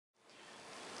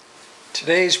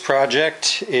Today's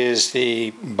project is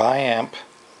the Biamp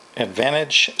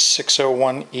Advantage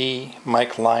 601e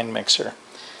mic line mixer.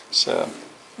 It's a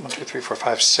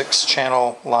 6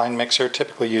 channel line mixer,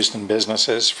 typically used in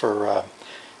businesses for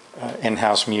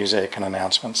in-house music and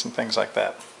announcements and things like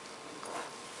that.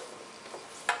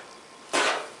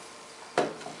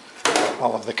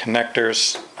 All of the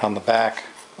connectors on the back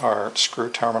are screw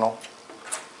terminal.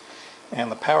 And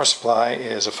the power supply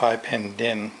is a 5-pin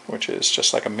DIN, which is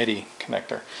just like a MIDI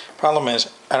connector. Problem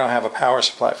is, I don't have a power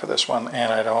supply for this one,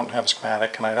 and I don't have a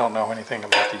schematic, and I don't know anything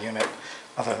about the unit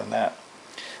other than that.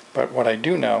 But what I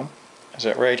do know is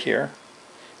that right here,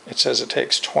 it says it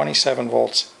takes 27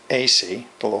 volts AC,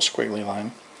 the little squiggly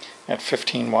line, at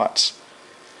 15 watts.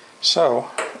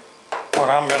 So, what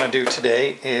I'm going to do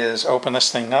today is open this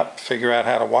thing up, figure out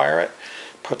how to wire it,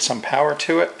 put some power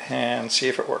to it, and see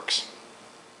if it works.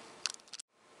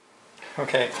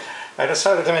 Okay, I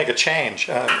decided to make a change.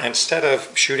 Instead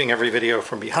of shooting every video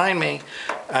from behind me,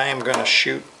 I am going to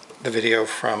shoot the video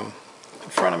from in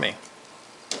front of me,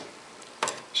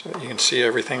 so that you can see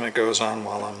everything that goes on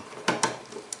while I'm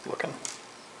looking.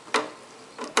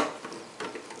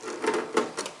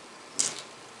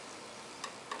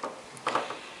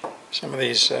 Some of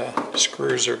these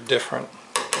screws are different.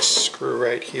 This screw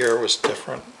right here was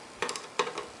different.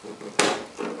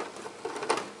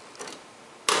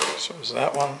 So is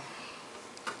that one.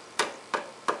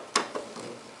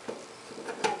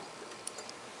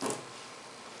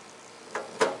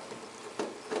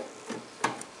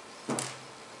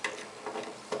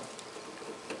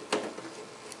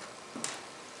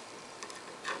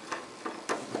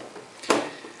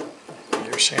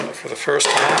 You're seeing it for the first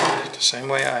time, the same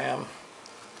way I am.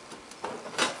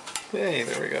 Yay,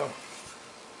 there we go.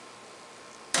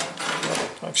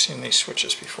 I've seen these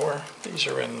switches before. These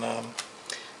are in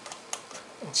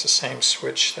it's the same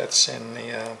switch that's in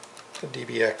the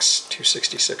DBX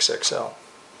 266XL.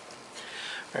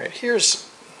 Alright, here's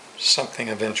something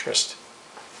of interest.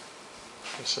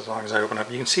 Just as long as I open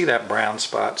up, you can see that brown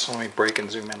spot, so let me break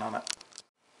and zoom in on it.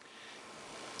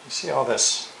 You see all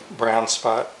this brown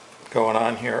spot going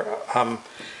on here. I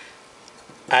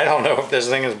don't know if this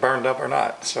thing is burned up or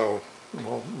not, so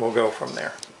we'll go from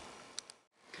there.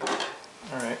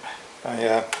 Alright,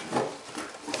 I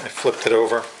flipped it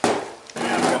over.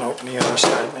 I'm going to open the other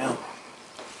side now.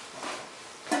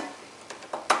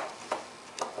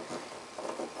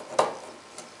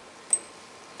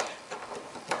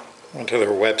 Went to their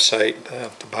website, the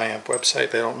Biamp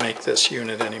website. They don't make this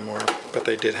unit anymore, but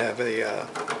they did have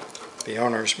the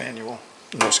owner's manual,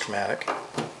 no schematic.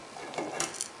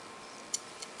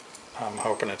 I'm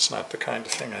hoping it's not the kind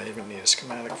of thing I even need a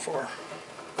schematic for.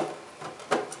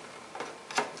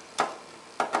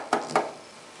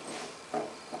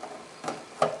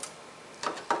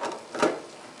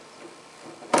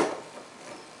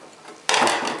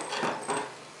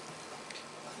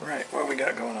 Right, what we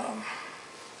got going on?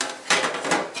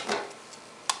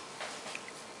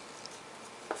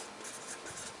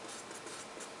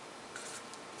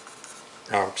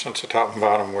 Oh, since the top and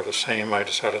bottom were the same, I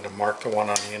decided to mark the one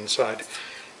on the inside.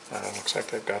 Looks like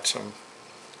they've got some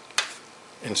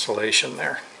insulation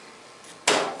there.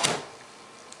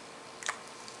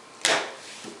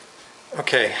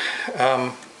 Okay,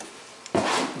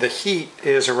 the heat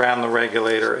is around the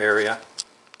regulator area.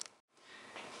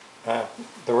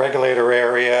 The regulator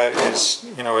area is,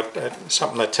 you know,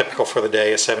 something that's typical for the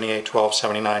day, a 7812,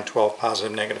 7912,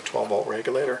 positive, negative 12 volt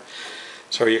regulator.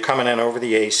 So you're coming in over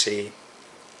the AC,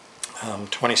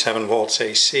 27 volts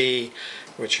AC,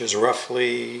 which is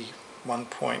roughly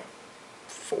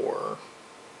 1.4,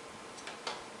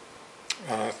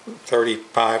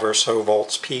 35 or so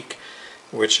volts peak,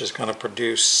 which is going to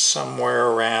produce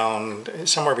somewhere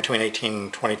between 18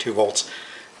 and 22 volts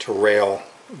to rail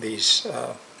these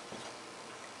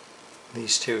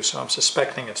two. So I'm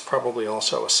suspecting it's probably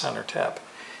also a center tap.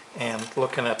 And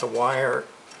looking at the wire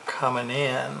coming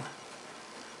in,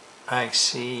 I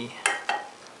see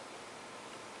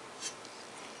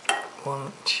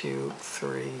 1, 2,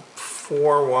 3,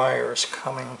 4 wires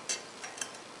coming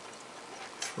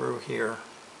through here.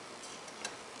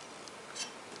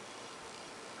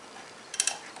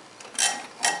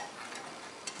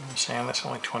 I'm saying that's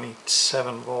only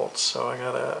 27 volts, so I'm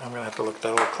gonna have to look at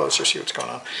that a little closer, see what's going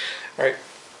on. All right,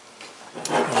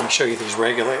 let me show you these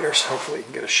regulators. Hopefully you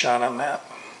can get a shot on that.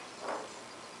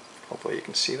 Hopefully you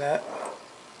can see that.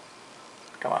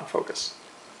 Come on, focus.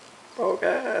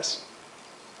 Focus.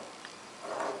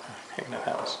 Hang on,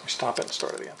 that was. Stop it and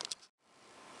start it again.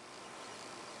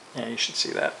 Yeah, you should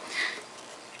see that.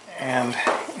 And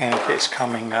in case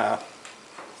coming in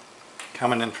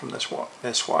from this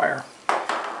wire.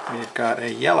 we've got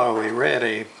a yellow, a red,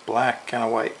 a black, and a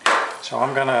white. So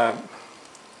I'm gonna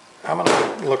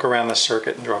look around this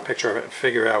circuit and draw a picture of it and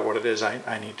figure out what it is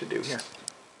I need to do here.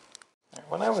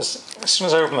 As soon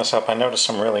as I opened this up, I noticed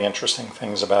some really interesting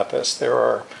things about this. There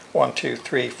are 1, 2,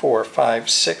 3, 4, 5,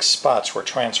 6 spots where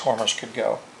transformers could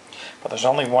go. But there's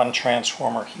only one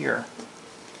transformer here.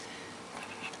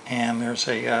 And there's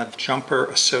a jumper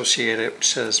associated which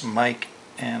says mic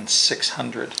and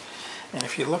 600. And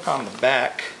if you look on the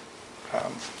back, let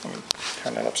me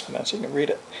turn that upside down so you can read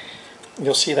it.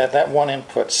 You'll see that that one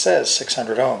input says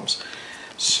 600 ohms.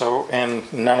 So,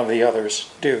 and none of the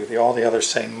others do. All the others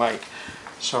say mic.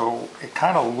 So it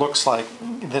kind of looks like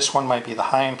this one might be the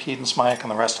high impedance mic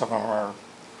and the rest of them are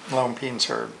low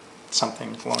impedance or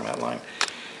something along that line.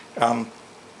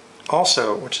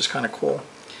 Also, which is kind of cool,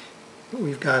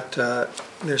 we've got,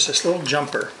 there's this little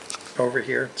jumper over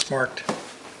here. It's marked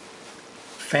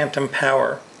Phantom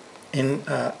Power in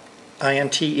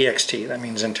INT-EXT. That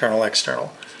means internal,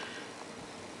 external.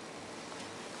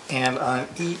 And on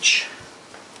each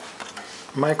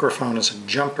microphone is a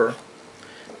jumper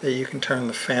that you can turn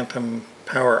the phantom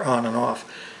power on and off.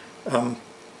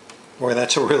 Boy,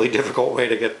 that's a really difficult way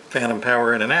to get phantom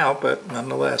power in and out, but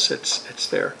nonetheless, it's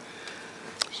there.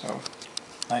 So,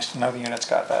 nice to know the unit's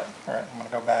got that. All right, I'm going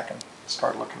to go back and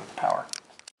start looking at the power.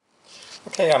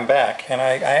 Okay, I'm back, and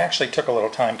I actually took a little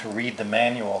time to read the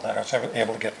manual that I was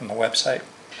able to get from the website.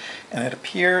 And it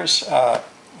appears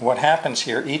what happens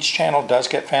here, each channel does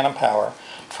get phantom power.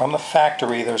 From the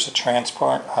factory, there's a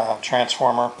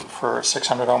transformer for a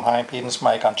 600 ohm high impedance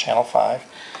mic on channel 5.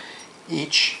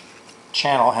 Each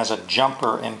channel has a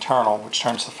jumper internal which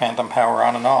turns the phantom power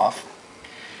on and off.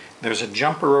 There's a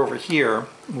jumper over here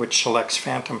which selects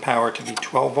phantom power to be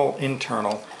 12 volt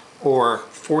internal or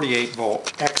 48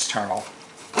 volt external,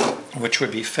 which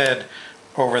would be fed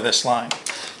over this line.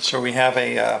 So we have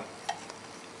a,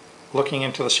 looking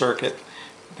into the circuit,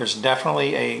 there's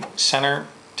definitely a center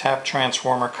tap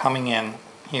transformer coming in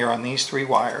here on these 3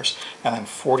 wires, and then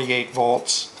 48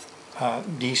 volts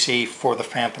DC for the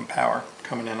phantom power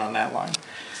coming in on that line.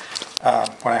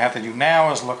 What I have to do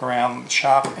now is look around the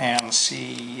shop and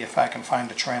see if I can find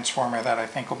a transformer that I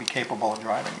think will be capable of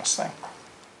driving this thing.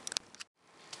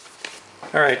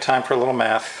 Alright, time for a little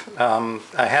math.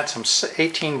 I had some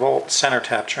 18 volt center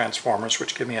tap transformers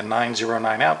which give me a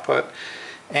 909 output,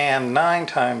 and 9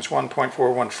 times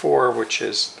 1.414, which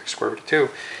is the square root of 2,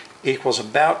 equals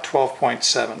about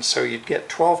 12.7. So you'd get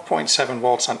 12.7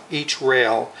 volts on each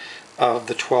rail of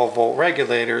the 12 volt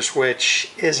regulators,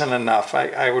 which isn't enough.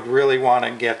 I would really want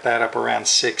to get that up around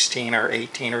 16 or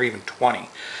 18 or even 20.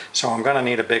 So I'm going to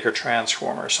need a bigger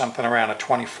transformer, something around a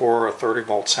 24 or 30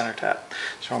 volt center tap.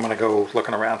 So I'm going to go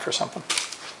looking around for something.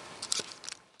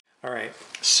 Alright,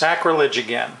 sacrilege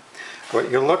again. What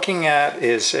you're looking at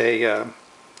is a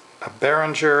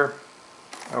Behringer,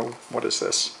 oh, what is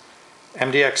this?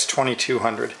 MDX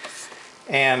 2200.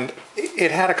 And it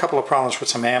had a couple of problems with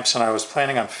some amps, and I was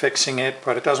planning on fixing it,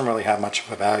 but it doesn't really have much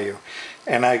of a value.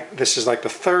 And this is like the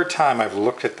 3rd time I've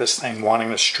looked at this thing wanting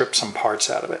to strip some parts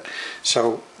out of it.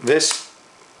 So this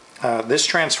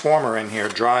transformer in here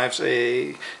drives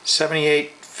a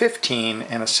 7815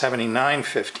 and a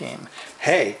 7915.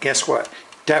 Hey, guess what?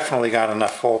 Definitely got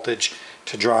enough voltage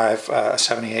to drive a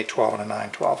 7812 and a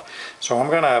 912. So I'm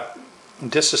going to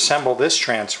disassemble this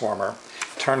transformer,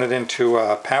 turn it into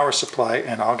a power supply,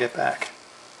 and I'll get back.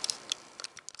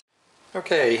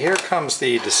 Okay, here comes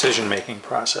the decision-making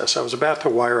process. I was about to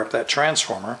wire up that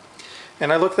transformer,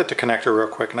 and I looked at the connector real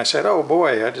quick, and I said, oh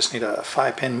boy, I just need a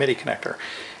 5-pin MIDI connector.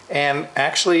 And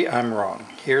actually, I'm wrong.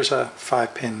 Here's a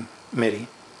 5-pin MIDI,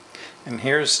 and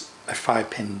here's a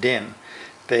 5-pin DIN.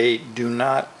 They do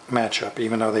not match up,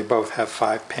 even though they both have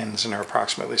 5 pins and are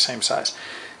approximately the same size.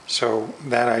 So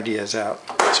that idea is out.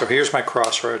 So here's my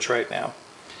crossroads right now.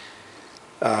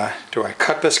 Do I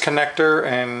cut this connector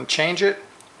and change it?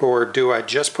 Or do I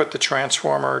just put the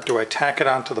transformer, do I tack it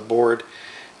onto the board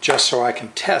just so I can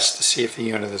test to see if the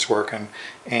unit is working,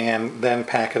 and then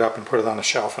pack it up and put it on the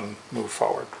shelf and move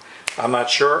forward? I'm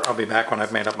not sure. I'll be back when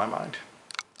I've made up my mind.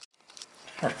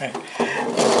 Alright,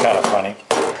 it's kind of funny.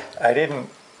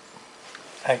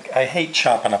 I hate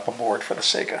chopping up a board for the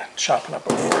sake of chopping up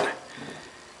a board.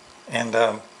 And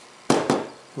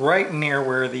right near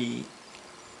where the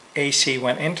AC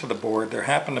went into the board, there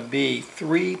happened to be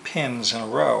 3 pins in a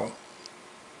row.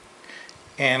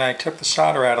 And I took the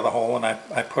solder out of the hole and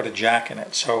I put a jack in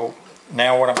it. So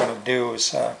now what I'm going to do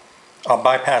is I'll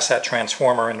bypass that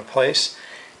transformer into place,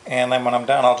 and then when I'm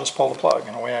done I'll just pull the plug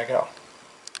and away I go.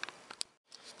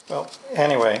 Well,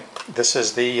 anyway, this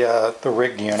is the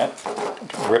rigged unit,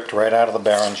 ripped right out of the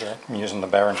Behringer. I'm using the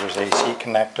Behringer's AC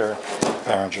connector,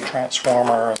 Behringer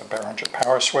transformer, the Behringer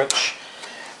power switch.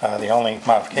 The only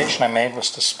modification I made was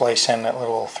to splice in that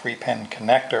little 3-pin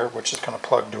connector, which is going to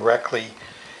plug directly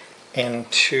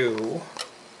into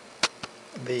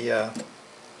the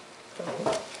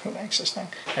who makes this thing?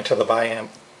 Into the Biamp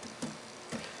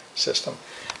system.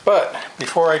 But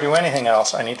before I do anything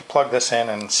else, I need to plug this in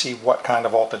and see what kind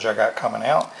of voltage I got coming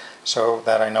out, so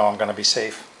that I know I'm going to be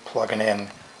safe plugging in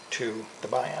to the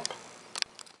Biamp.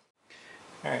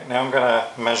 Alright, now I'm going to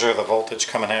measure the voltage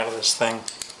coming out of this thing.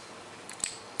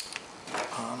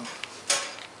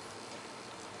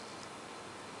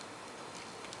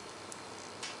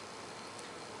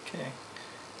 Okay.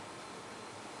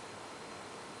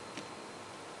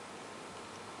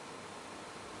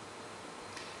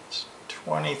 It's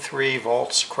 23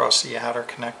 volts across the outer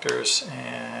connectors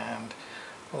and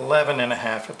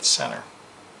 11.5 at the center.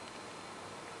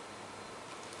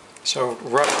 So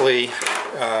roughly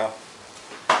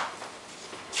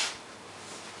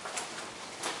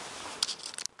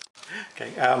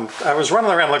okay, I was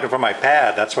running around looking for my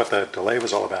pad. That's what the delay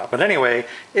was all about. But anyway,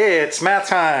 it's math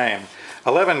time.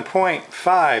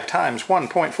 11.5 times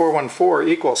 1.414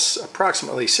 equals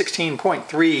approximately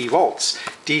 16.3 volts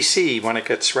DC when it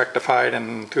gets rectified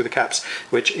and through the caps,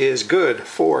 which is good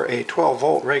for a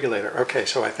 12-volt regulator. Okay,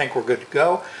 so I think we're good to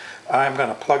go. I'm going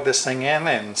to plug this thing in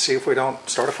and see if we don't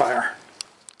start a fire.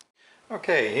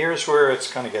 Okay, here's where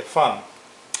it's going to get fun.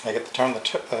 I get to turn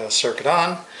the circuit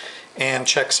on and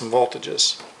check some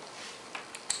voltages.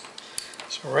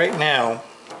 So right now,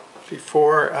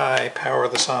 before I power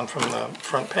this on from the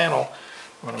front panel,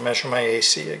 I'm going to measure my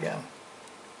AC again.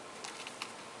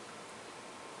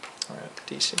 Alright,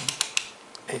 DC,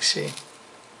 AC.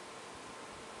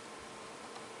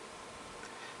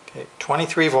 Okay,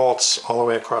 23 volts all the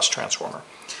way across transformer.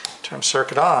 Turn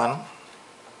circuit on.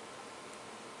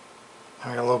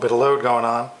 I got a little bit of load going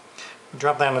on.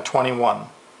 Drop down to 21.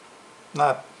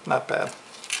 Not bad.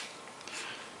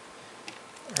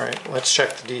 Alright, let's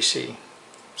check the DC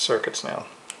circuits now.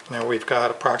 Now we've got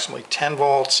approximately 10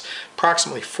 volts,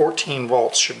 approximately 14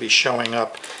 volts should be showing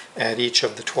up at each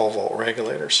of the 12-volt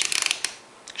regulators.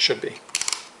 Should be.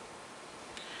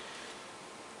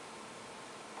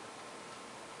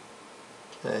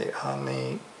 Okay, on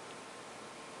the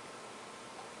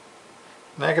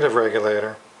negative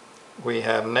regulator, we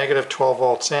have negative 12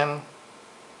 volts in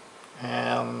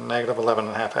and negative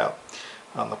 11.5 out.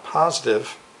 On the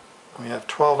positive, we have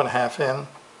 12.5 in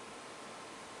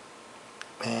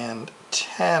and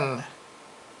 10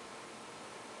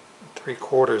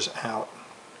 3/4 out.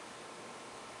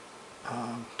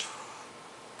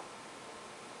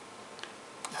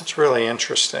 That's really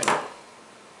interesting.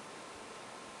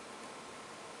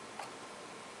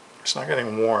 It's not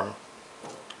getting warm.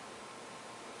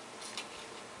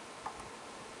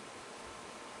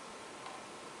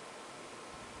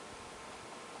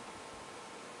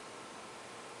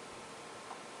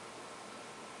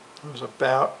 There's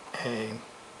about a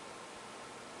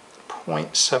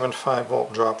 0.75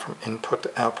 volt drop from input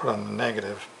to output on the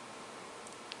negative.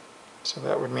 So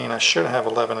that would mean I should have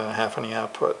 11.5 on the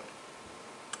output.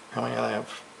 I only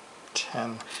have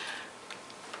 10.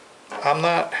 I'm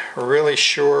not really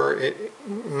sure.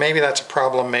 Maybe that's a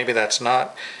problem, maybe that's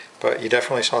not. But you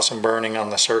definitely saw some burning on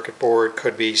the circuit board.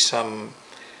 Could be some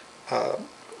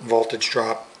voltage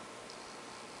drop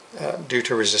due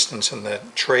to resistance in the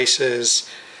traces.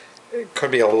 It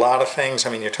could be a lot of things. I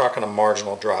mean, you're talking a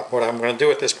marginal drop. What I'm going to do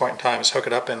at this point in time is hook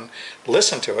it up and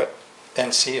listen to it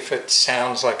and see if it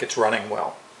sounds like it's running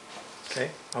well.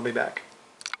 Okay, I'll be back.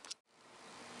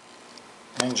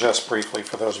 And just briefly,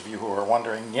 for those of you who are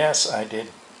wondering, yes, I did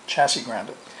chassis ground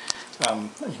it. You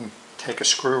can take a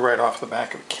screw right off the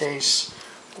back of the case,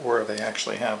 or they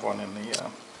actually have one in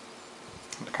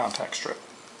the contact strip.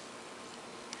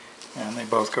 And they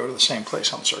both go to the same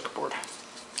place on the circuit board.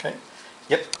 Okay.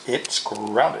 Yep, it's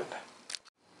grounded.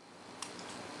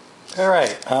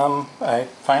 Alright, I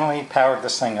finally powered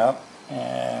this thing up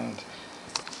and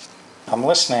I'm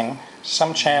listening.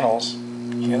 Some channels,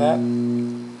 you hear that?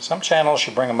 Some channels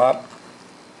you bring them up,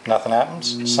 nothing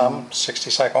happens. Some 60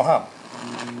 cycle hum.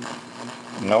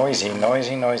 Noisy,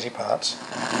 noisy, noisy pots.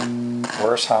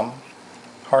 Worse hum,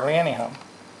 hardly any hum.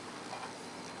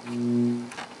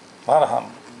 A lot of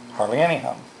hum, hardly any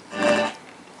hum.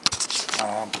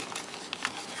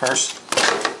 First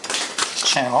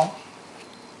channel,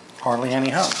 hardly any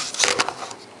hum.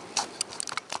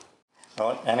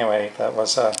 Well, anyway, that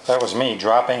was me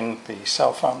dropping the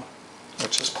cell phone,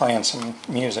 which is playing some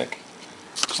music,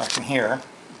 so I can hear.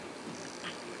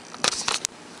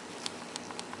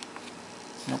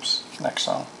 Oops, next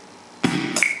song.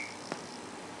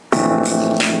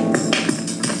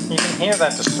 You can hear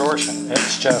that distortion.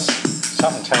 It's just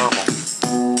something terrible.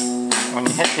 When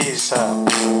you hit these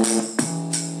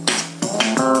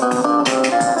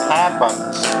pad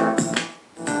buttons,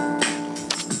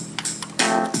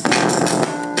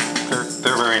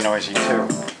 they're very noisy too.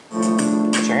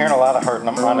 But you're hearing a lot of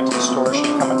harmonic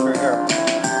distortion coming through here.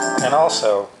 And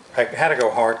also, I had to go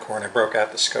hardcore and I broke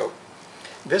out the scope.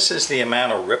 This is the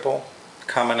amount of ripple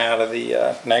coming out of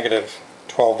the negative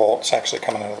 12 volts, actually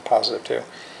coming out of the positive too.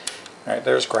 Alright,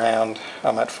 there's ground.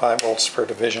 I'm at 5 volts per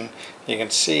division. You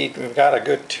can see we've got a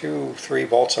good 2-3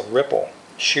 volts of ripple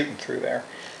shooting through there.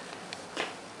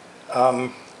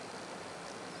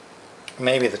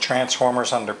 Maybe the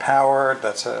transformer's underpowered.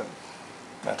 That's a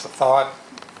thought.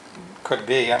 Could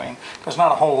be. I mean, there's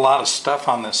not a whole lot of stuff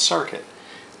on this circuit.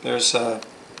 There's 2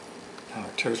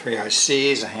 or 3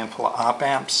 ICs, a handful of op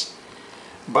amps.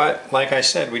 But like I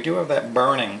said, we do have that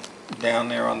burning down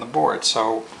there on the board.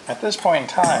 So at this point in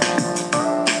time,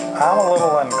 I'm a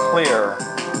little unclear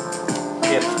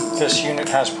if this unit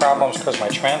has problems because my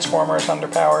transformer is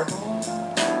underpowered,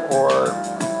 or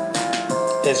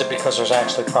is it because there's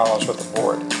actually problems with the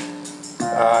board.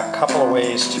 A couple of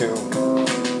ways to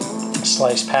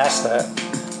slice past that,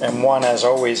 and one, as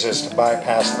always, is to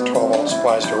bypass the 12 volt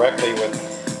supplies directly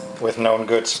with known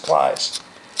good supplies.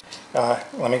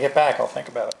 Let me get back, I'll think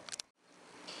about it.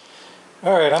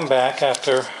 Alright, I'm back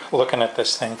after looking at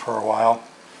this thing for a while.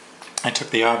 I took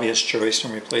the obvious choice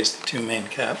and replaced the 2 main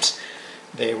caps.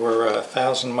 They were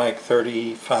 1000 mic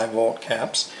 35 volt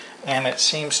caps, and it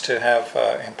seems to have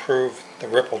improved the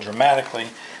ripple dramatically,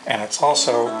 and it's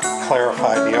also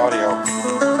clarified the audio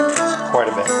quite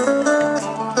a bit.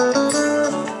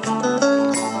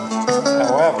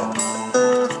 However,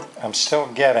 I'm still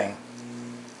getting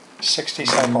 60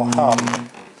 cycle hum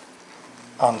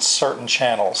on certain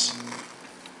channels.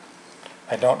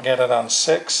 I don't get it on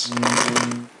 6.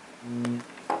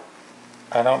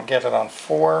 I don't get it on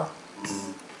 4.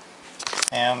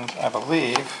 And I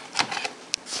believe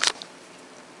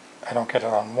I don't get it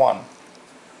on 1.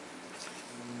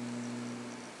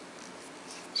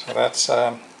 So that's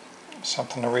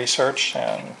something to research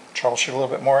and troubleshoot a little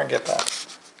bit more and get that.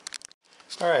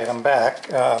 Alright, I'm back.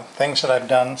 Things that I've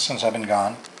done since I've been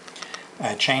gone.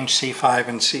 I changed C5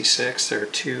 and C6. They're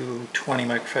 2 20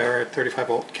 microfarad 35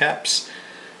 volt caps.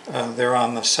 They're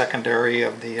on the secondary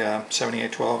of the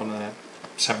 7812 and the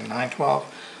 7912.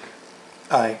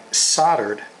 I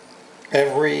soldered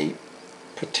every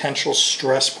potential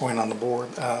stress point on the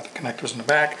board. The connectors in the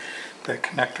back, the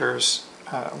connectors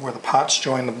where the pots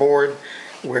join the board,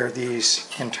 where these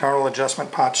internal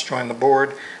adjustment pots join the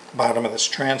board, the bottom of this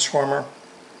transformer.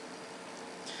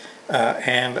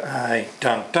 And I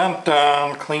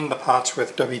cleaned the pots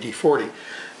with WD-40.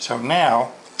 So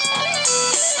now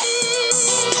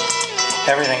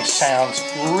everything sounds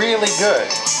really good,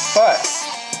 but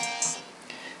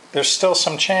there's still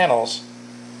some channels.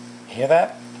 You hear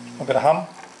that? A little bit of hum,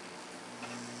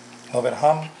 a little bit of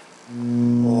hum,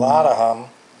 a lot of hum,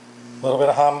 a little bit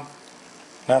of hum,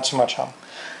 not so much hum.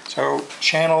 So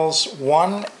channels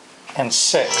 1 and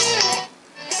 6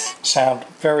 sound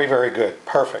very, very good.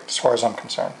 Perfect as far as I'm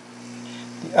concerned.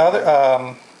 The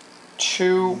other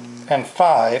 2 and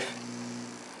 5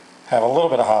 have a little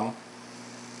bit of hum.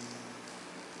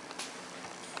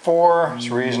 4 is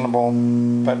reasonable,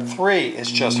 but 3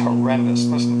 is just horrendous.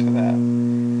 Listen to that.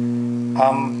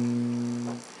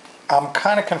 I'm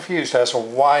kind of confused as to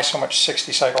why so much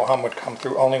 60 cycle hum would come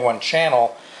through only one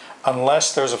channel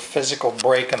unless there's a physical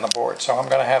break in the board. So I'm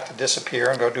going to have to disappear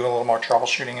and go do a little more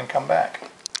troubleshooting and come back.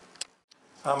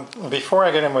 Before I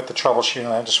get in with the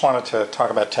troubleshooting, I just wanted to talk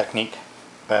about technique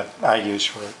that I use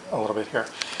for a little bit here.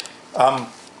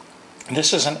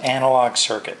 This is an analog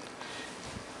circuit,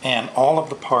 and all of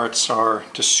the parts are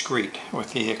discrete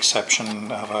with the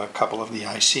exception of a couple of the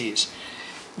ICs.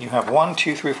 You have 1,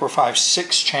 2, 3, 4, 5,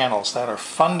 6 channels that are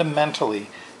fundamentally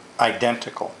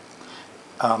identical.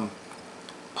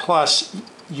 Plus,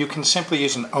 you can simply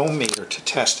use an ohm meter to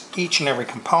test each and every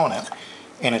component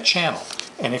in a channel.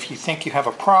 And if you think you have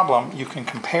a problem, you can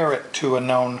compare it to a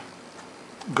known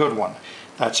good one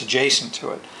that's adjacent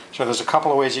to it. So there's a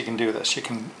couple of ways you can do this. You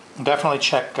can definitely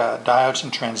check diodes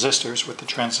and transistors with the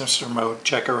transistor mode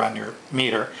checker on your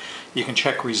meter. You can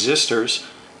check resistors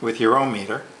with your ohm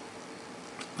meter.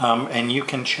 And you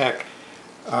can check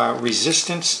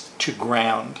resistance to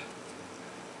ground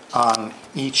on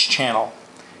each channel.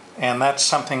 And that's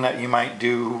something that you might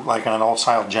do like in an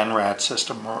old-style GenRad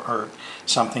system or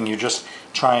something. You're just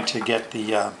trying to get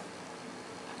the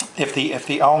if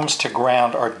the ohms to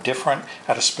ground are different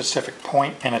at a specific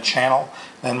point in a channel,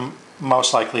 then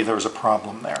most likely there's a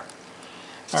problem there.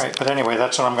 All right, but anyway,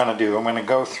 that's what I'm going to do. I'm going to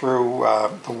go through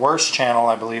the worst channel,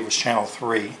 I believe was channel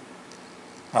 3.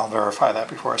 I'll verify that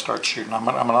before I start shooting. I'll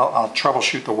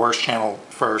troubleshoot the worst channel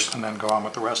first and then go on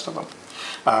with the rest of them.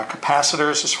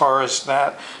 Capacitors, as far as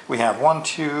that, we have 1,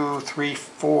 2, 3,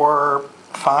 4,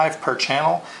 5 per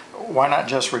channel. Why not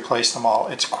just replace them all?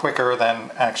 It's quicker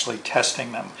than actually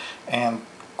testing them. And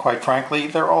quite frankly,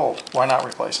 they're old. Why not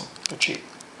replace them? They're cheap.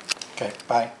 Okay,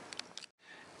 bye.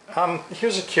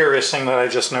 Here's a curious thing that I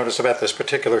just noticed about this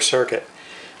particular circuit.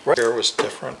 Right here was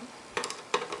different.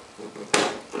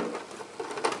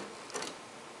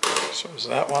 So is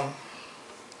that one.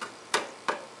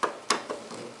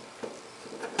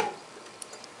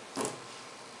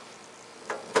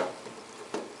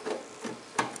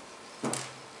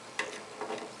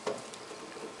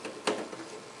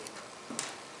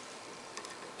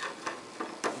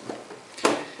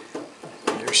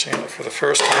 You're seeing it for the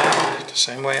first time, the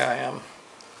same way I am.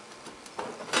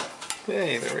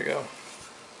 Yay, there we go.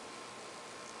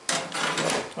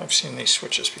 I've seen these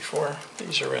switches before.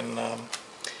 These are in,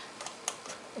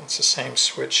 it's the same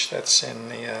switch that's in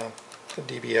the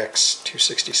DBX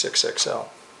 266XL.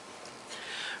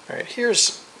 Alright,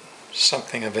 here's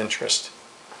something of interest.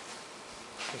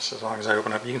 Just as long as I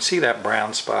open up, you can see that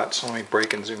brown spot, so let me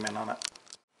break and zoom in on it.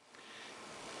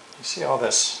 You see all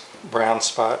this brown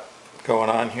spot going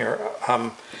on here.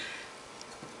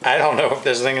 I don't know if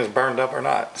this thing is burned up or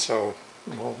not, so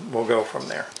we'll go from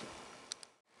there.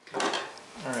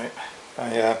 Alright,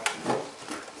 I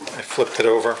flipped it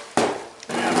over.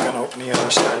 I'm going to open the other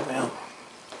side now.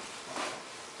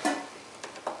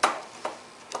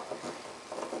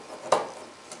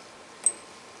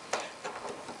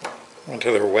 Went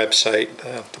to their website,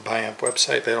 the Biamp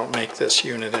website. They don't make this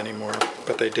unit anymore,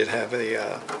 but they did have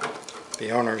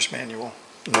the owner's manual,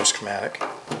 no schematic.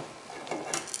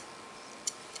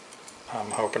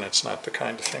 I'm hoping it's not the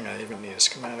kind of thing I even need a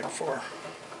schematic for.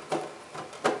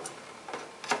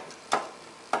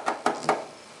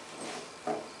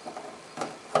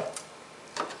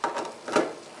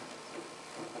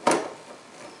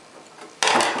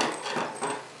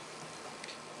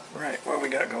 Right, what we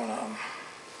got going on?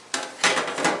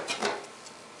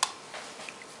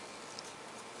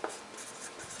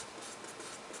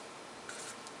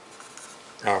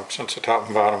 Since the top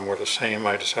and bottom were the same,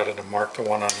 I decided to mark the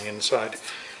one on the inside.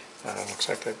 Looks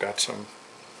like they've got some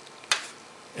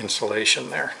insulation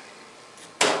there.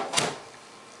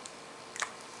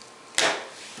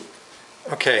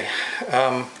 Okay,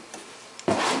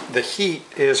 the heat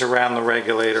is around the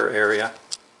regulator area.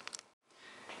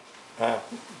 The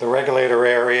regulator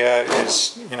area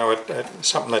is, you know,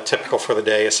 something that's typical for the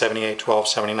day, a 78, 12,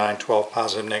 79, 12,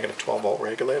 positive, negative 12 volt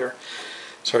regulator.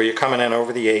 So you're coming in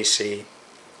over the AC.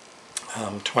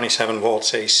 27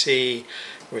 volts AC,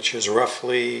 which is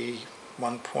roughly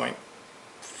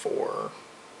 1.4,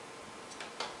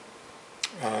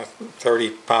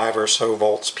 35 or so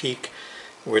volts peak,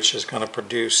 which is going to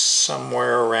produce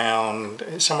somewhere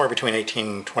between 18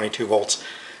 and 22 volts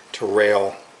to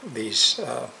rail these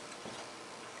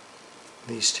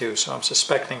two. So I'm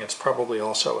suspecting it's probably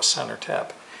also a center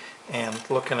tap. And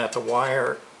looking at the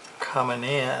wire coming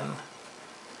in,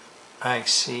 I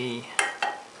see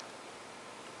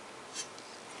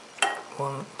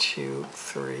 1, 2,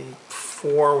 3,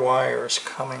 4 wires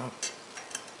coming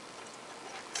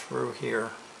through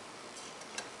here.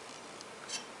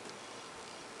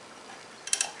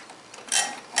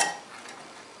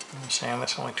 I'm saying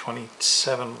that's only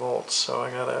 27 volts, so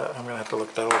I'm gonna have to look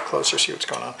at that a little closer, see what's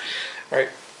going on. All right,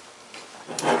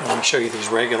 let me show you these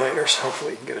regulators.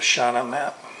 Hopefully you can get a shot on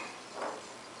that.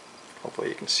 Hopefully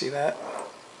you can see that.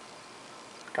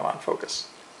 Come on, focus.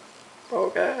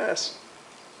 Focus.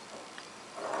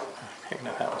 Maybe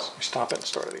not that. We stop it and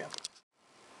start it again.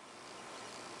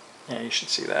 Yeah, you should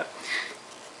see that.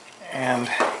 And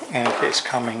in case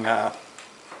coming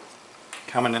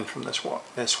in from this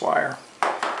wire,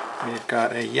 we've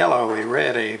got a yellow, a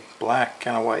red, a black,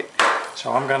 and a white.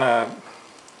 So I'm gonna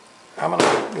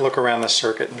look around this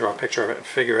circuit and draw a picture of it and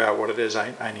figure out what it is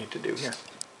I need to do here.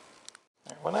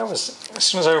 As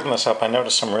soon as I opened this up, I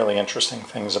noticed some really interesting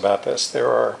things about this.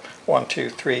 There are 1, 2,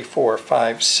 3, 4,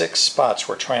 5, 6 spots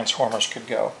where transformers could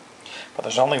go. But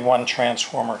there's only one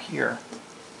transformer here.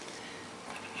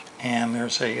 And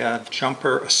there's a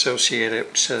jumper associated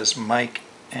which says mic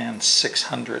and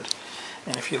 600.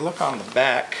 And if you look on the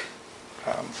back,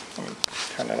 let me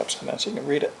turn that upside down so you can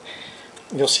read it.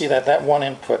 You'll see that that one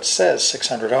input says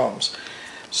 600 ohms.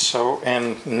 So,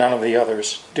 and none of the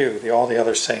others do. All the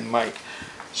others say mic.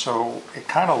 So it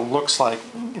kind of looks like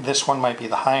this one might be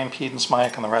the high impedance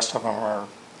mic and the rest of them are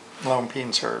low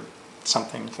impedance or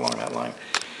something along that line.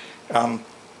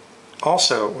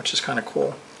 Also, which is kind of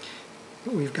cool,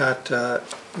 we've got,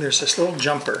 there's this little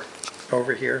jumper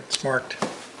over here. It's marked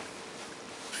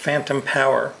Phantom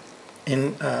Power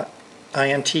in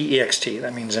INT-EXT.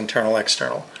 That means internal,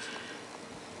 external.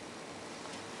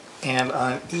 And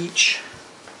on each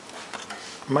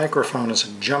microphone is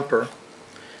a jumper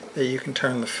that you can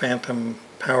turn the Phantom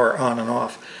Power on and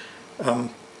off.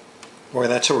 Boy,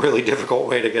 that's a really difficult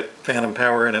way to get Phantom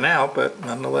Power in and out, but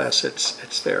nonetheless,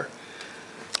 it's there.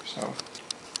 So,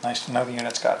 nice to know the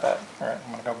unit's got that. Alright,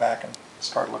 I'm going to go back and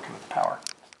start looking at the power.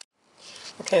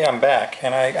 Okay, I'm back,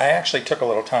 and I actually took a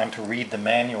little time to read the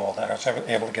manual that I was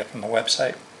able to get from the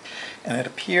website. And it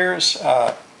appears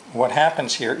what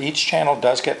happens here, each channel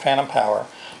does get Phantom Power.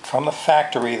 From the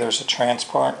factory, there's a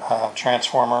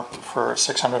transformer for a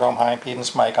 600 ohm high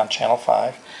impedance mic on channel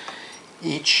 5.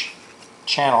 Each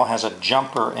channel has a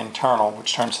jumper internal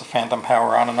which turns the Phantom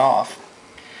Power on and off.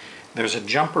 There's a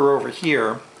jumper over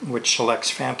here which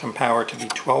selects Phantom Power to be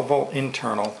 12 volt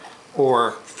internal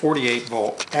or 48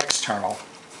 volt external,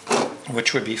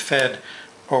 which would be fed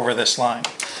over this line.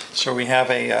 So we have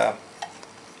a,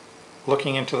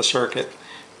 looking into the circuit,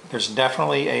 there's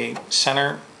definitely a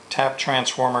center tap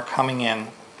transformer coming in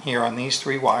here on these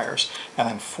 3 wires, and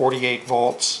then 48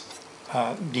 volts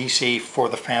DC for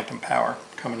the Phantom Power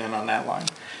coming in on that line.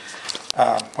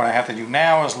 What I have to do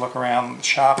now is look around the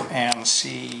shop and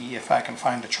see if I can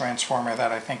find a transformer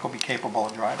that I think will be capable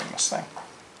of driving this thing.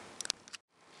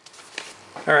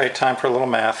 Alright, time for a little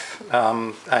math.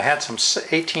 I had some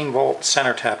 18 volt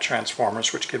center tap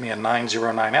transformers which give me a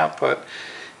 909 output,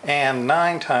 and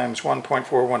 9 times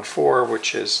 1.414,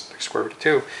 which is the square root of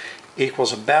 2,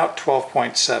 equals about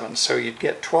 12.7. So you'd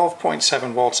get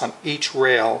 12.7 volts on each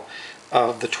rail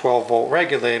of the 12 volt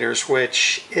regulators,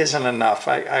 which isn't enough.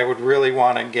 I would really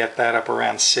want to get that up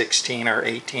around 16 or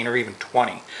 18 or even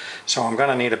 20. So I'm going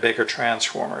to need a bigger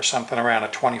transformer, something around a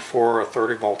 24 or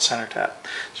 30 volt center tap.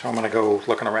 So I'm going to go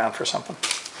looking around for something.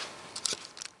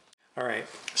 Alright,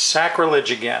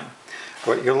 sacrilege again.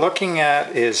 What you're looking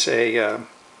at is a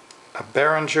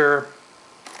Behringer,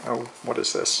 what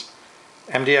is this?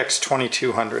 MDX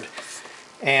 2200.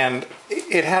 And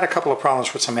it had a couple of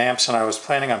problems with some amps, and I was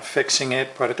planning on fixing it,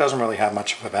 but it doesn't really have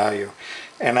much of a value.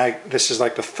 And this is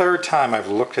like the 3rd time I've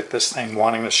looked at this thing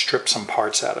wanting to strip some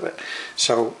parts out of it.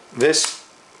 So this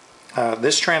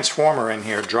transformer in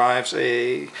here drives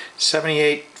a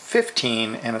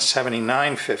 7815 and a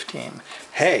 7915.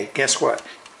 Hey, guess what?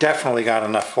 Definitely got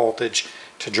enough voltage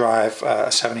to drive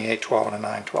a 7812 and a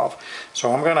 912.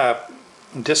 So I'm going to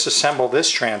disassemble this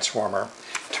transformer,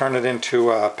 turn it into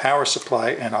a power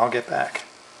supply, and I'll get back.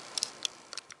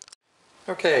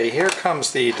 Okay, here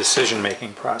comes the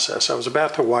decision-making process. I was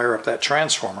about to wire up that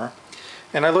transformer,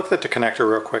 and I looked at the connector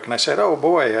real quick, and I said, oh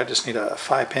boy, I just need a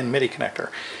 5-pin MIDI connector.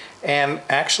 And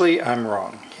actually, I'm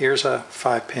wrong. Here's a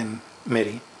 5-pin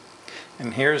MIDI,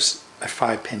 and here's a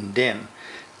 5-pin DIN.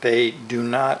 They do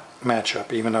not match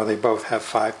up, even though they both have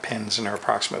 5 pins and are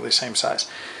approximately the same size.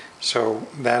 So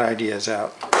that idea is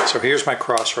out. So here's my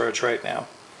crossroads right now.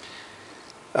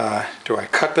 Do I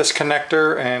cut this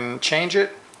connector and change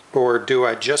it, or do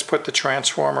I just put the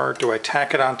transformer, do I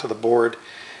tack it onto the board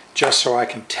just so I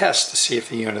can test to see if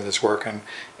the unit is working,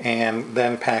 and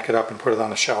then pack it up and put it on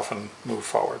the shelf and move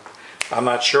forward? I'm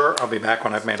not sure. I'll be back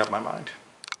when I've made up my mind.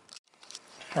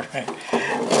 Alright,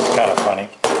 it's kind of funny.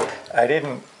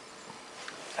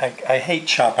 I hate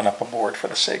chopping up a board for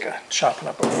the sake of chopping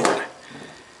up a board.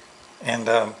 And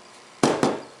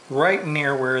right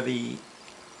near where the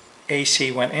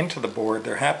AC went into the board,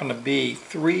 there happened to be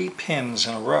 3 pins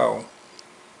in a row.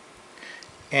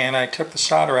 And I took the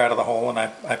solder out of the hole and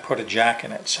I put a jack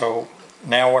in it. So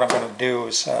now what I'm going to do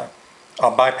is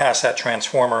I'll bypass that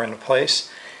transformer into place,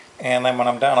 and then when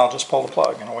I'm done I'll just pull the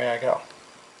plug and away I go.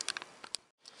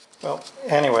 Well,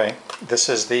 anyway, this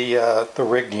is the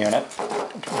rigged unit,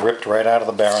 ripped right out of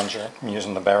the Behringer. I'm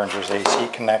using the Behringer's AC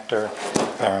connector,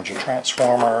 Behringer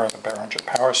transformer, the Behringer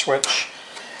power switch.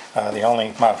 The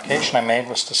only modification I made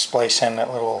was to splice in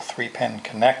that little 3-pin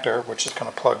connector, which is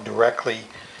going to plug directly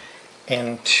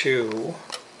into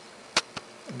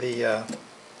the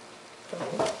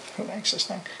who makes this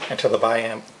thing? Into the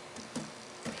Biamp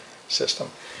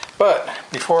system. But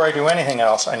before I do anything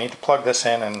else, I need to plug this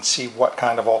in and see what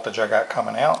kind of voltage I got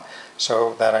coming out,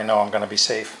 so that I know I'm going to be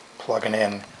safe plugging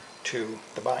in to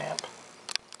the Biamp.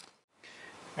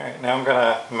 Alright, now I'm going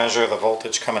to measure the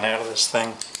voltage coming out of this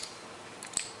thing.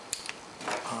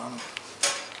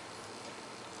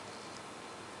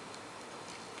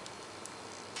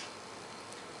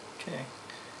 Okay.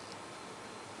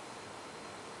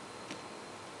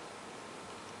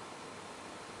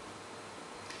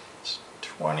 It's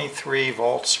 23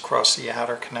 volts across the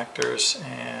outer connectors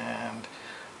and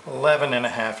 11.5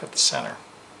 at the center.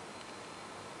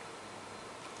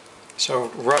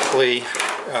 So roughly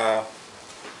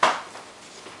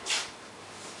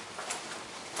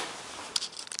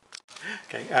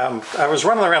okay, I was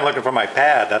running around looking for my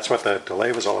pad. That's what the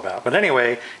delay was all about. But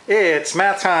anyway, it's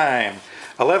math time.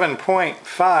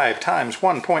 11.5 times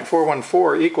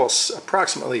 1.414 equals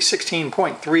approximately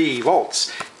 16.3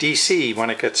 volts DC when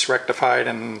it gets rectified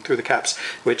and through the caps,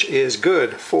 which is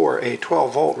good for a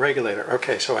 12 volt regulator.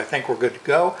 Okay, so I think we're good to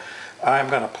go. I'm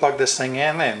going to plug this thing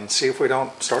in and see if we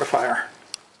don't start a fire.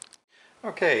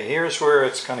 Okay, here's where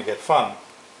it's going to get fun.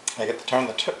 I get to turn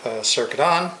the circuit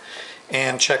on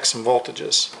and check some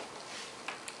voltages.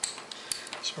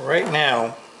 So right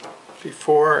now,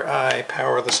 before I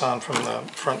power this on from the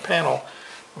front panel,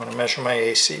 I'm going to measure my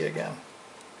AC again.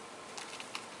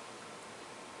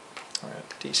 Alright,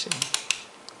 DC,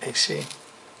 AC.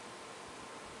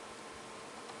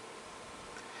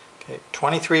 Okay,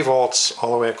 23 volts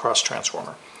all the way across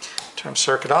transformer. Turn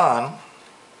circuit on.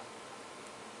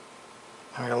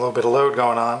 I got a little bit of load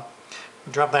going on.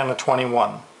 Drop down to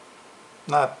 21.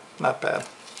 Not bad.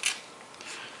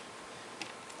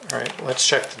 Alright, let's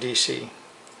check the DC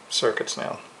circuits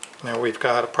now. Now we've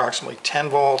got approximately 10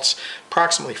 volts,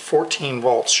 approximately 14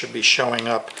 volts should be showing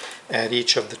up at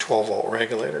each of the 12 volt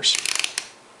regulators.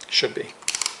 Should be.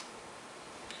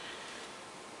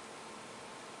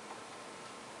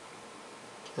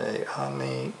 Okay, on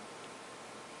the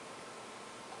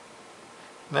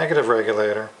negative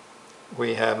regulator,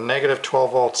 we have negative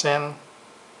 12 volts in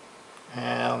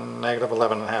and negative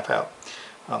 11.5 out.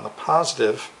 On the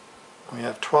positive, we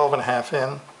have 12.5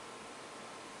 in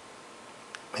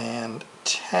and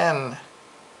 10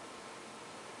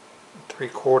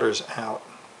 3/4 out.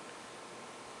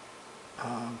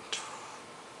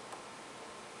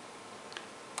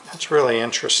 That's really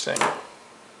interesting.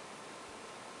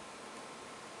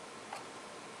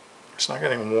 It's not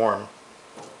getting warm.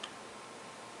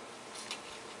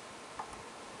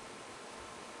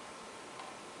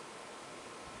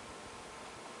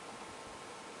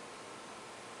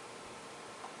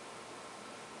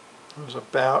 There's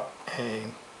about a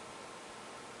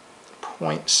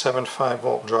 0.75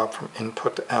 volt drop from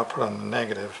input to output on the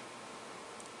negative.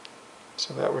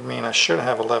 So that would mean I should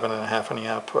have 11.5 on the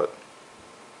output.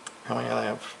 I only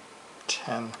have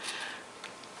 10.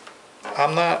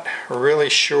 I'm not really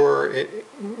sure.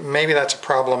 Maybe that's a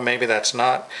problem, maybe that's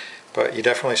not, but you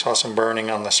definitely saw some burning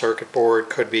on the circuit board.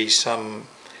 Could be some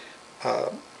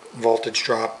voltage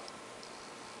drop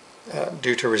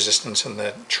due to resistance in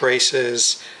the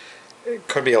traces. It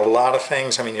could be a lot of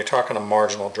things. I mean, you're talking a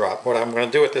marginal drop. What I'm going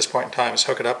to do at this point in time is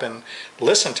hook it up and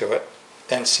listen to it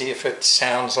and see if it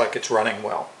sounds like it's running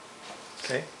well.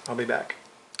 Okay, I'll be back.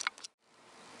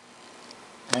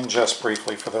 And just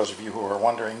briefly, for those of you who are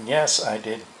wondering, yes, I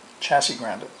did chassis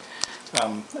ground it.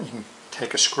 You can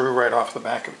take a screw right off the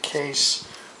back of the case,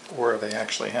 or they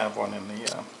actually have one in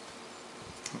the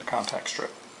contact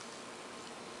strip.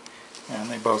 And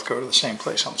they both go to the same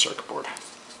place on the circuit board.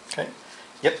 Okay.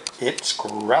 Yep, it's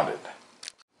grounded.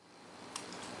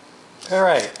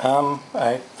 Alright,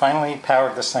 I finally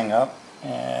powered this thing up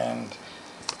and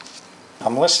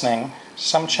I'm listening.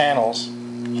 Some channels,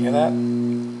 you hear that?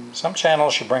 Some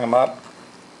channels you bring them up,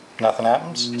 nothing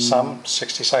happens. Some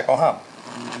 60 cycle hum.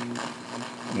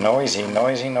 Noisy,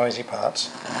 noisy, noisy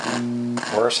pots.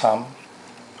 Worse hum,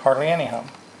 hardly any hum.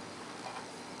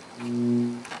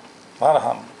 A lot of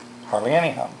hum, hardly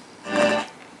any hum.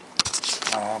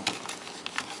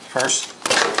 First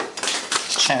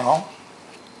channel,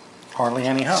 hardly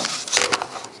any hum.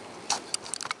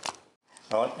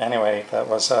 Well, anyway, that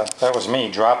was me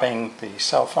dropping the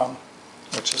cell phone,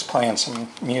 which is playing some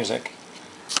music,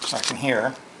 so I can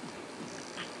hear.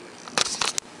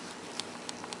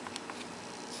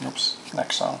 Oops,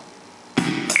 next song.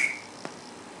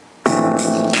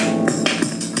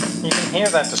 You can hear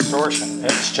that distortion.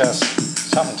 It's just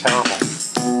something terrible.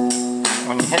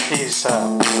 When you hit these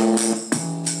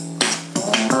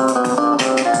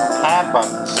pad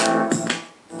buttons,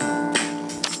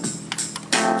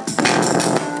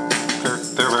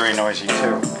 they're very noisy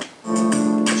too.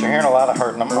 But you're hearing a lot of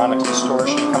harmonic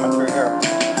distortion coming through here.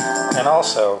 And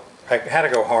also, I had to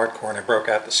go hardcore and I broke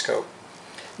out the scope.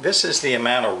 This is the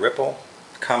amount of ripple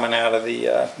coming out of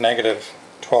the negative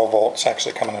 12 volts,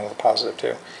 actually coming out of the positive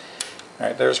too.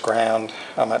 Alright, there's ground.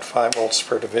 I'm at 5 volts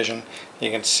per division. You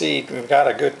can see we've got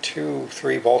a good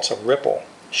 2-3 volts of ripple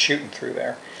shooting through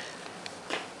there.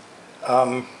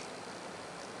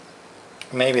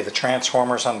 maybe the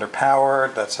transformer's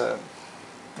underpowered. That's a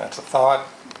thought.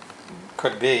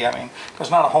 Could be. I mean,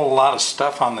 there's not a whole lot of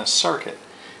stuff on this circuit.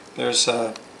 There's 2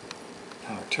 or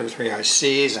 3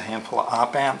 ICs, a handful of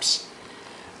op amps.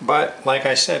 But like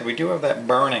I said, we do have that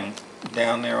burning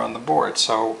down there on the board.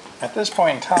 So at this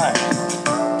point in time,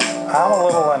 I'm a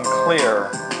little unclear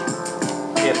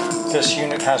if this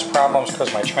unit has problems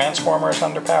because my transformer is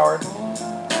underpowered,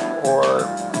 or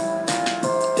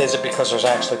is it because there's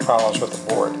actually problems with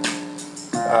the board.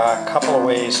 A couple of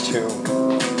ways to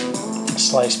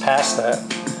slice past that,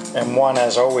 and one,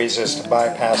 as always, is to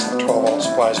bypass the 12-volt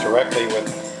supplies directly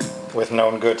with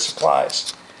known good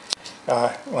supplies.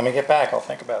 Let me get back, I'll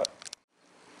think about it.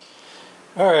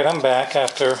 Alright, I'm back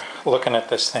after looking at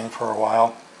this thing for a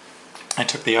while. I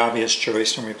took the obvious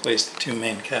choice and replaced the 2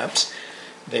 main caps.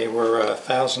 They were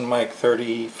 1000 mic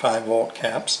 35 volt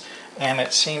caps, and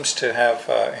it seems to have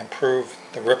improved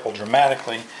the ripple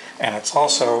dramatically, and it's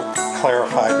also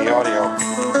clarified the audio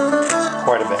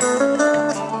quite a bit.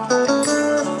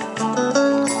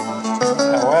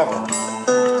 However,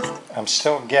 I'm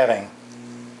still getting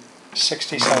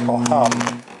 60 cycle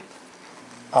hum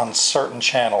on certain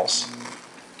channels.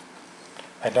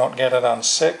 I don't get it on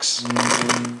 6.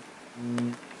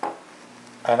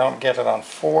 I don't get it on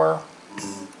 4.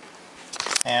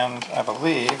 And I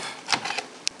believe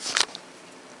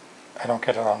I don't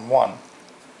get it on 1.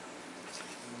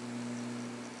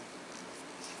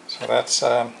 So that's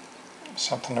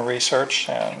something to research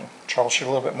and troubleshoot a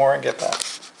little bit more and get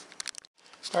that.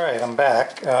 Alright, I'm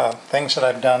back. Things that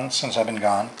I've done since I've been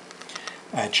gone.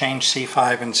 I changed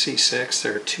C5 and C6.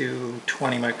 They're 2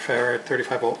 20 microfarad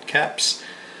 35 volt caps.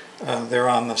 They're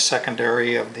on the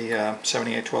secondary of the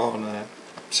 7812 and the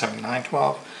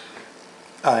 7912.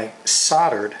 I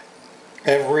soldered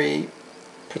every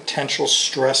potential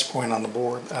stress point on the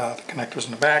board. The connectors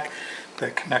in the back, the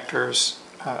connectors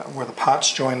where the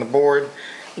pots join the board,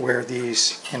 where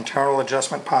these internal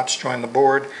adjustment pots join the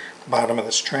board, the bottom of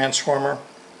this transformer.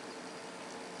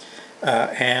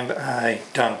 And I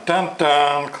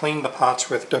cleaned the pots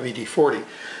with WD-40.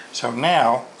 So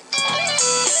now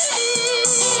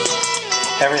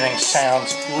everything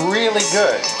sounds really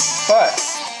good, but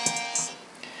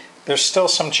there's still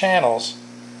some channels.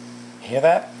 You hear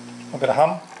that? A little bit of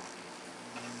hum,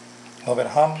 a little bit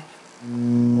of hum,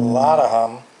 a lot of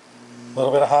hum, a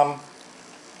little bit of hum,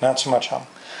 not so much hum.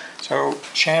 So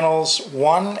channels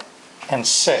 1 and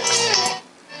 6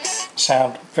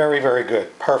 sound very, very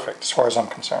good. Perfect as far as I'm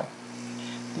concerned.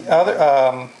 The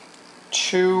other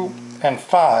 2 and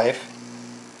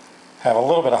 5 have a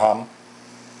little bit of hum.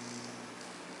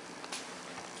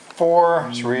 4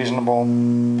 is reasonable,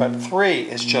 but 3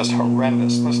 is just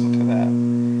horrendous. Listen to that.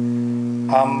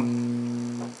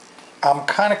 I'm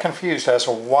kind of confused as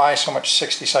to why so much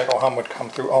 60 cycle hum would come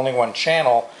through only one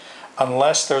channel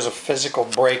unless there's a physical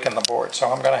break in the board.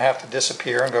 So I'm going to have to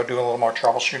disappear and go do a little more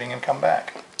troubleshooting and come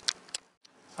back.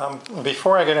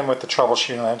 Before I get in with the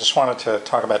troubleshooting, I just wanted to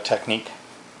talk about technique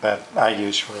that I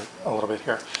use for a little bit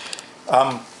here.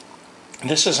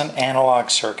 This is an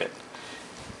analog circuit,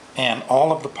 and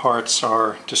all of the parts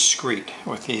are discrete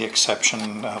with the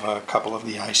exception of a couple of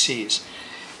the ICs.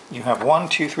 You have 1,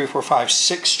 2, 3, 4, 5,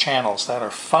 6 channels that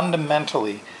are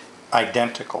fundamentally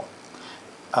identical.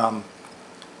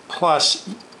 Plus,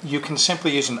 you can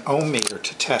simply use an ohm meter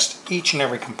to test each and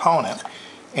every component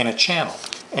in a channel.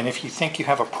 And if you think you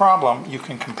have a problem, you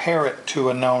can compare it to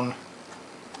a known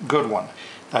good one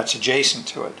that's adjacent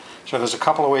to it. So there's a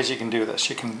couple of ways you can do this.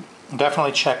 You can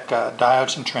definitely check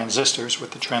diodes and transistors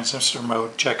with the transistor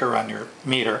mode checker on your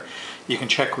meter. You can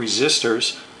check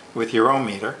resistors with your ohm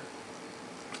meter.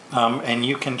 And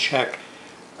you can check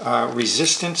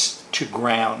resistance to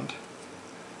ground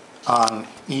on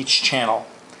each channel.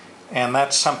 And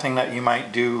that's something that you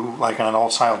might do like in an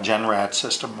old-style Genrad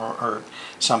system or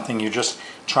something. You're just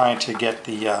trying to get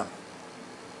the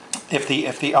if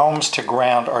the ohms to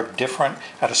ground are different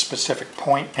at a specific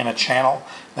point in a channel,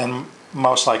 then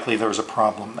most likely there's a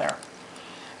problem there.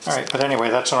 All right, but anyway,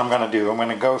 that's what I'm going to do. I'm going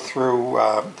to go through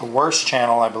the worst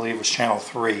channel, I believe, was channel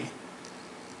 3.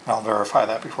 I'll verify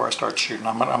that before I start shooting.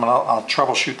 I'll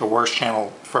troubleshoot the worst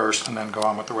channel first and then go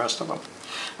on with the rest of them.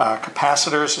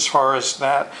 Capacitors, as far as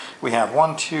that, we have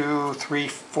 1, 2, 3,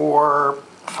 4,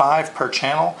 5 per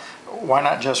channel. Why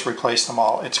not just replace them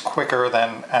all? It's quicker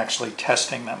than actually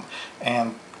testing them.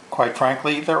 And quite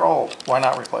frankly, they're old. Why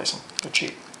not replace them? They're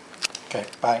cheap. Okay,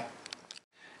 bye.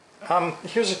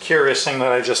 Here's a curious thing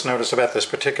that I just noticed about this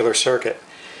particular circuit.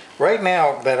 Right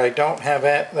now that I don't have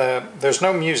there's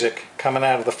no music coming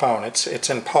out of the phone. It's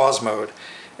in pause mode.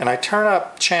 And I turn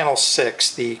up channel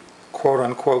 6, the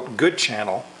quote-unquote good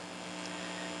channel,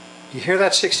 You hear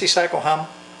that 60 cycle hum?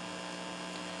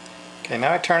 Okay,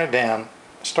 now I turn it down,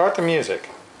 start the music,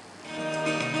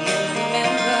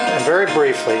 and very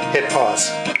briefly hit pause.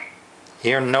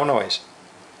 You hear no noise.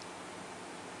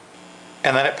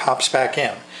 And then it pops back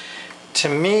in. To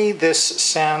me, this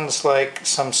sounds like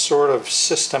some sort of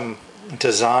system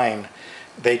design.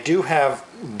 They do have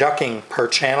ducking per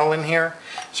channel in here,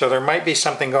 so there might be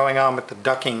something going on with the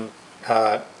ducking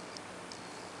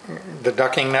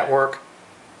network,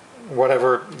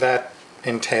 whatever that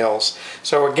entails.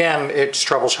 So again, it's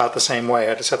troubleshot the same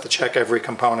way. I just have to check every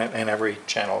component and every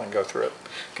channel and go through it.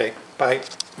 Okay, bye.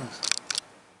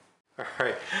 All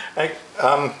right.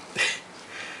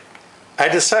 I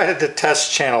decided to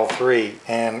test channel 3,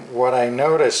 and what I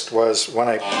noticed was when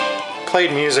I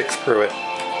played music through it,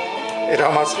 it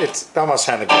almost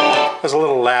sounded good. It was a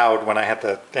little loud when I had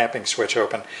the damping switch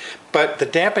open. But the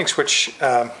damping switch,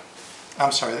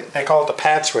 I'm sorry, they call it the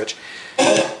pad switch.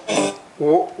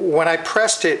 When I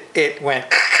pressed it, it went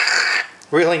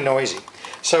really noisy.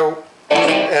 So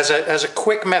as a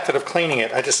quick method of cleaning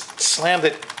it, I just slammed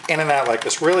it in and out like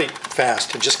this really fast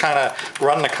to just kind of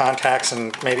run the contacts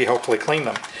and maybe hopefully clean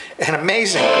them. And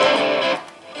amazingly,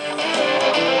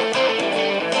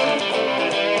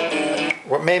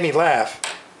 what made me laugh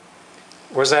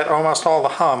was that almost all the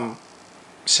hum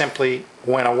simply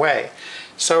went away.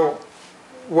 So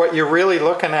what you're really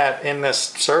looking at in this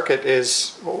circuit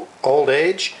is old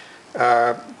age,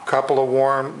 a couple of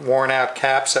worn out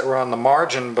caps that were on the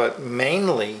margin, but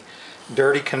mainly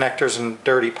dirty connectors and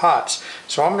dirty pots.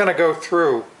 So I'm going to go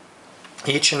through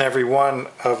each and every one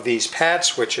of these pad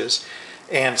switches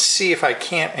and see if I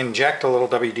can't inject a little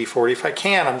WD-40. If I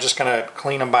can, I'm just going to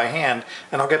clean them by hand,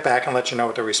 and I'll get back and let you know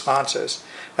what the response is.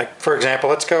 Like, for example,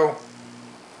 let's go.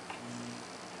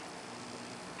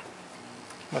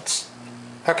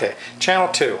 Okay, channel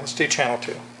 2. Let's do channel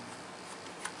 2.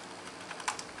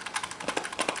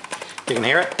 You can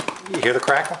hear it? You hear the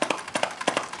crackle?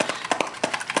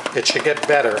 It should get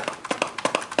better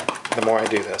the more I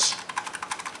do this.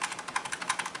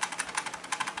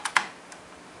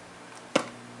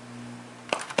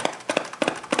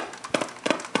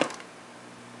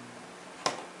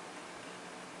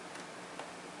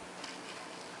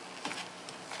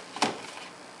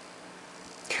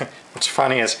 What's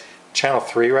funny is channel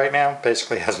 3 right now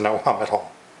basically has no hum at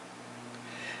all.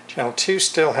 Channel 2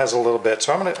 still has a little bit,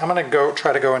 so I'm gonna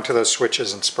try to go into those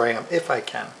switches and spray them if I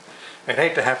can. I'd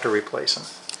hate to have to replace them.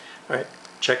 All right,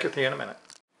 check with you in a minute.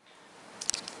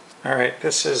 All right,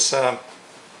 this is. It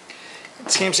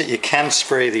seems that you can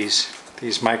spray these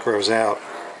micros out.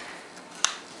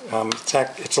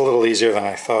 It's a little easier than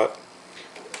I thought.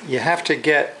 You have to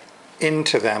get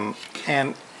into them,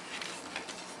 and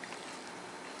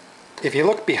if you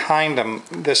look behind them,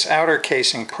 this outer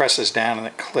casing presses down and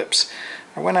it clips.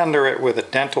 I went under it with a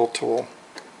dental tool,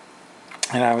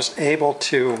 and I was able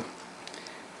to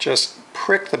just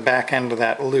prick the back end of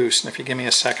that loose. And if you give me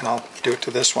a second, I'll do it to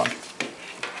this one.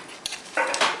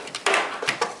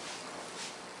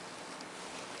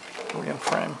 Are we in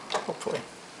frame? Hopefully.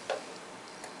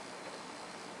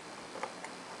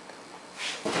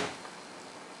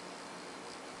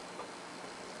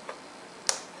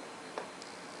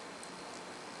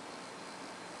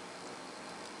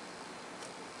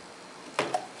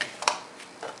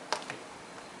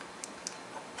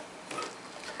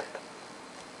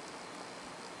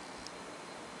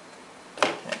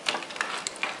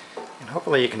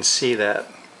 Hopefully you can see that.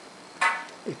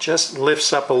 It just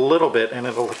lifts up a little bit and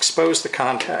it'll expose the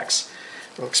contacts.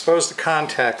 It'll expose the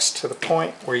contacts to the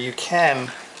point where you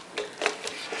can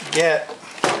get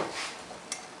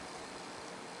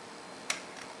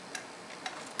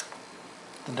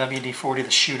the WD-40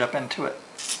 to shoot up into it.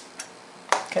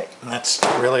 Okay, and that's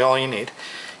really all you need.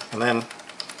 And then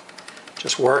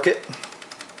just work it,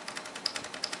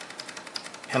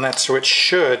 and that switch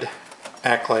should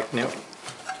act like new.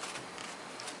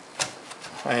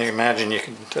 I imagine you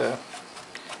could do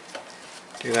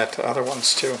that to other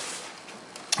ones too.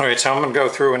 Alright, so I'm going to go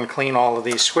through and clean all of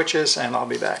these switches and I'll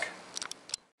be back.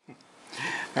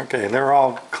 Okay, they're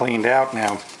all cleaned out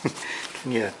now.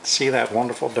 Can you see that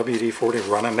wonderful WD-40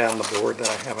 running down the board that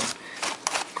I haven't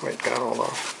quite got all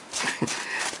off?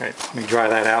 Alright, let me dry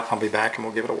that out. I'll be back and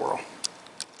we'll give it a whirl.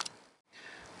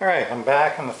 Alright, I'm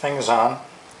back and the thing is on.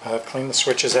 Clean the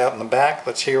switches out in the back.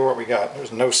 Let's hear what we got.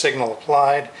 There's no signal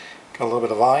applied. Got a little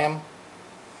bit of volume.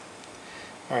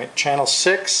 Alright, channel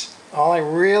 6, all I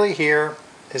really hear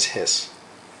is hiss.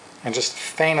 And just the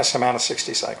faintest amount of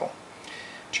 60 cycle.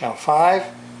 Channel 5,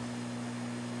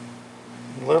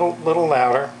 little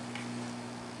louder.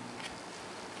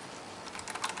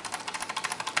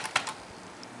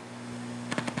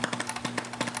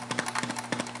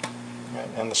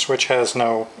 and the switch has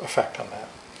no effect on that.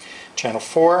 Channel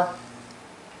 4,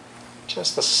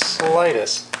 just the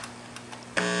slightest.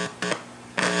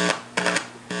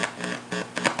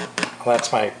 Well,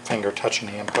 that's my finger touching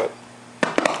the input.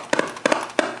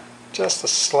 Just the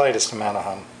slightest amount of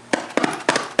hum.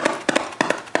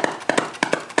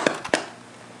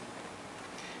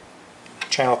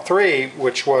 Channel 3,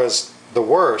 which was the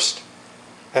worst,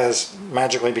 has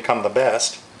magically become the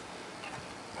best.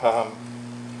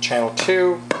 Channel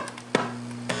 2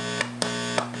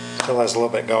 still has a little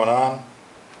bit going on.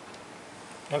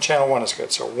 And channel 1 is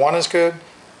good. So 1 is good,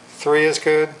 3 is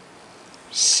good,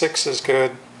 6 is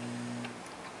good.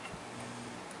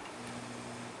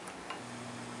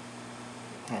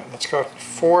 All right, let's go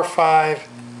 4, 5,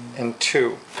 and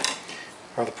 2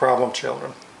 are the problem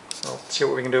children. So let's see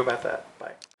what we can do about that.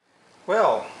 Bye.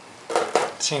 Well,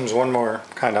 it seems one more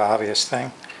kind of obvious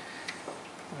thing.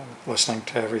 I'm listening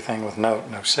to everything with no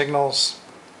signals.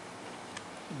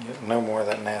 You get no more of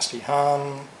that nasty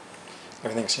hum.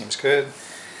 Everything seems good.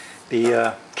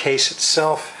 The case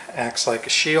itself acts like a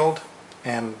shield,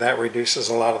 and that reduces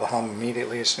a lot of the hum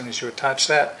immediately as soon as you attach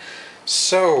that.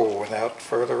 So, without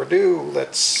further ado,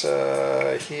 let's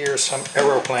hear some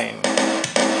aeroplane.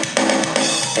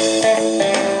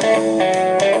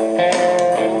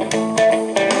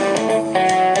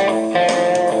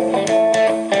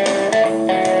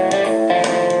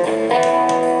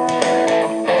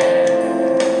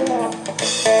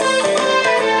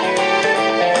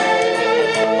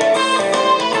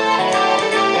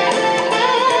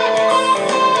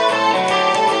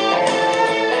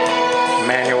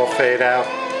 Manual fade out.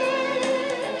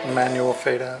 Manual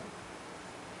fade out.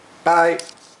 Bye.